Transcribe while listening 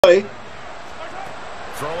play.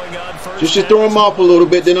 Just to throw him off a little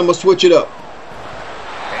bit, then I'm going to switch it up.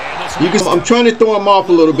 I'm trying to throw him off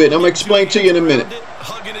a little bit. I'm going to explain to you in a minute.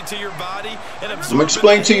 I'm going to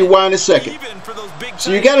explain to you why in a second.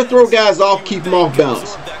 So you got to throw guys off, keep them off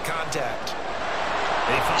balance.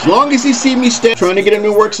 As long as he see me trying to get him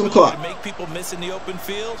to work some clock.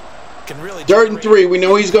 3rd and 3. We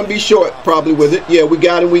know he's going to be short probably with it. Yeah, we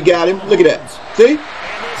got him. We got him. Look at that. See?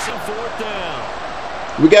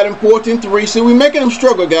 We got him 4th and 3. See, we're making him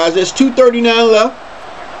struggle, guys. There's 2:39 left.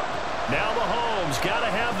 Now Mahomes got to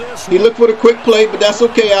have this. He looked for the quick play, but that's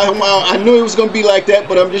okay. I knew it was going to be like that,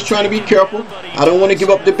 but I'm just trying to be careful. I don't want to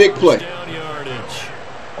give up the big play.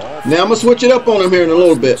 Now I'm going to switch it up on him here in a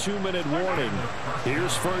little bit.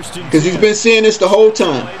 Because he's been seeing this the whole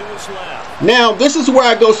time. Now, this is where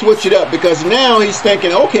I go switch it up, because now he's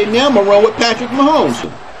thinking, okay, now I'm going to run with Patrick Mahomes.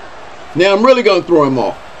 Now I'm really going to throw him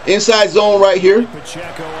off. Inside zone right here.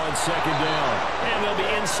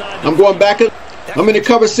 I'm going back. I'm in the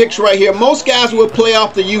cover 6 right here. Most guys will play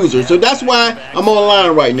off the user, so that's why I'm on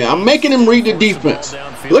line right now. I'm making him read the defense.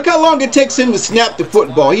 Look how long it takes him to snap the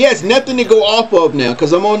football. He has nothing to go off of now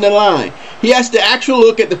because I'm on the line. He has to actually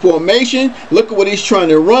look at the formation, look at what he's trying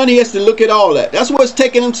to run. He has to look at all that. That's what's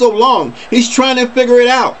taking him so long. He's trying to figure it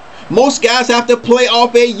out. Most guys have to play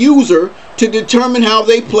off a user to determine how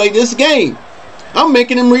they play this game. I'm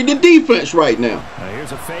making him read the defense right now.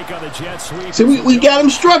 Here's a fake on the jet sweep. See, we got him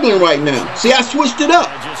struggling right now. See, I switched it up.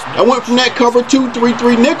 I went from that cover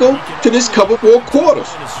 2-3-3 nickel to this cover 4 quarters.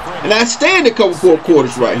 And I stay in the cover 4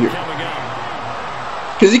 quarters right here.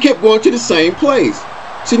 Because he kept going to the same plays.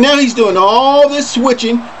 See, now he's doing all this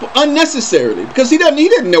switching unnecessarily. Because he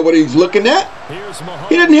didn't know what he's looking at.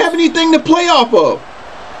 He didn't have anything to play off of.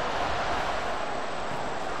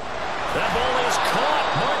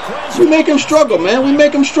 We make him struggle, man. We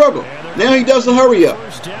make him struggle. Now he does the hurry up.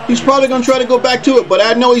 He's probably going to try to go back to it, but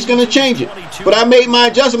I know he's going to change it. But I made my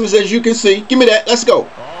adjustments, as you can see. Give me that. Let's go.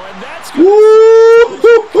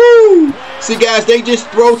 Woo-hoo-hoo. See, guys, they just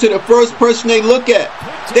throw to the first person they look at.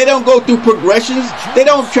 They don't go through progressions. They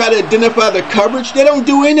don't try to identify the coverage. They don't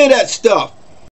do any of that stuff.